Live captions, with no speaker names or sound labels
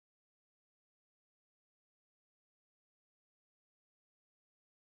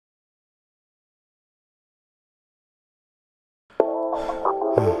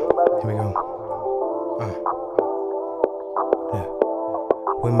we go. Yeah.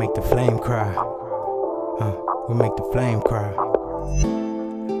 We make the flame cry. We make the flame cry.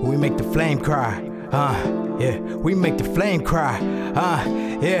 We make the flame cry. Yeah, we make the flame cry.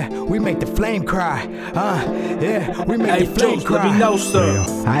 Yeah, we make the flame cry. Yeah, we make the flame cry. Let me know, sir.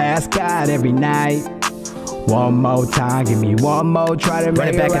 I ask God every night, one more time, give me one more, try to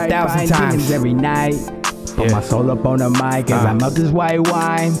make it back right, 1,000 times every night. Put my soul up on the mic as I melt this white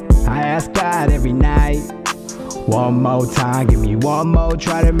wine. I ask God every night, one more time, give me one more,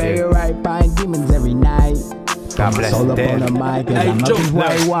 try to make it right, find demons every night. Put my soul up on the mic as I melt this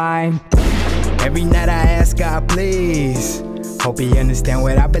white wine. Every night I ask God, please, hope he understand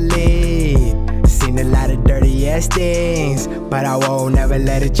what I believe. Seen a lot of dirty ass things, but I won't never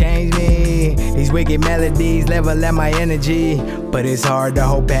let it change me. These wicked melodies level at my energy, but it's hard to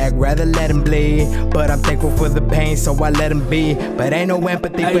hold back, rather let them bleed. But I'm thankful for the pain, so I let them be. But ain't no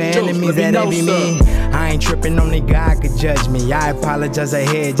empathy for enemies that envy me. I ain't tripping, only God could judge me. I apologize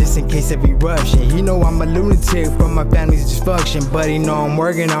ahead just in case of eruption. He know I'm a lunatic from my family's dysfunction, but he know I'm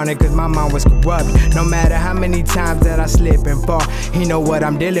working on it cause my mind was corrupt. No matter how many times that I slip and fall, he know what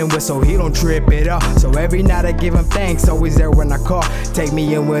I'm dealing with, so he don't trip it up. So every night I give him thanks, always there when I call. Take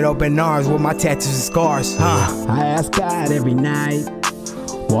me in with open arms with my tattoos and scars. I ask God every night,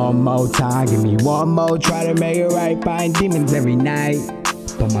 one more time, give me one more, try to make it right, find demons every night.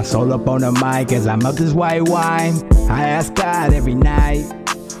 Put my soul up on the mic as I melt this white wine. I ask God every night,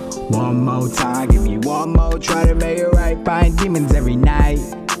 one more time, give me one more, try to make it right, find demons every night.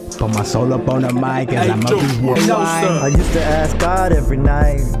 Put my soul up on the mic as I melt this white wine. I used to ask God every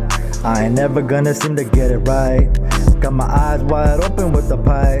night, I ain't never gonna seem to get it right. Got my eyes wide open with the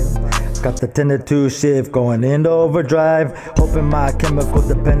pipe, got the 10 to 2 shift going into overdrive. Hoping my chemical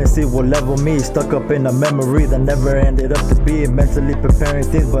dependency will level me. Stuck up in a memory that never ended up to be. Mentally preparing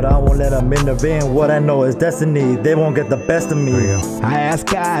things, but I won't let them intervene. What I know is destiny, they won't get the best of me. I ask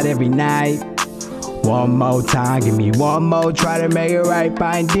God every night, one more time, give me one more, try to make it right,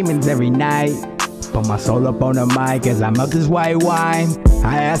 find demons every night. Put my soul up on the mic as I melt this white wine.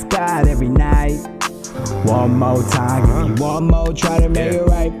 I ask God every night, one more time, give me one more, try to make it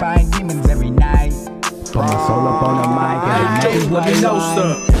right, find demons every night. Put my soul up on the mic as I melt this white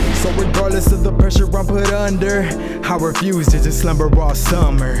wine. So regardless of the pressure I'm put under, I refuse to just slumber all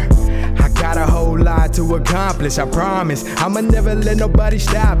summer. I got a whole lot to accomplish, I promise. I'ma never let nobody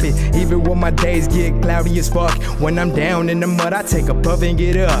stop it, even when my days get cloudy as fuck. When I'm down in the mud, I take a puff and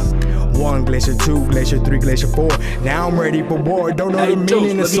get up. 1 glacier, 2 glacier, 3 glacier, 4. Now I'm ready for war, don't know the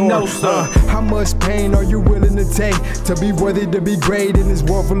meaning of sword. How much pain are you willing to take to be worthy to be great in this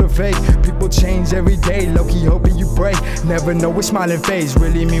world full of fake? People change every day, low-key hoping you pray. Never know what smiling face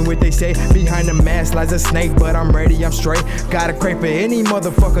really mean what they say. Behind the mask lies a snake, but I'm ready, I'm straight. Gotta crave for any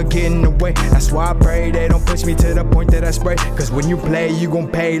motherfucker getting in the way. That's why I pray they don't push me to the point that I spray. Cause when you play, you gon'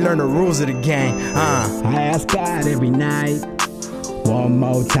 pay, learn the rules of the game. I ask God every night, one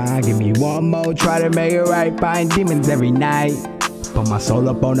more time, give me one more, try to make it right, find demons every night. Put my soul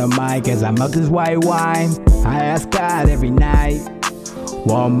up on the mic as I melt this white wine. I ask God every night,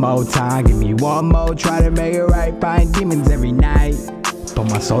 one more time, give me one more, try to make it right, find demons every night. Put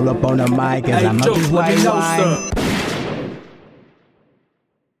my soul up on the mic as I melt this white wine.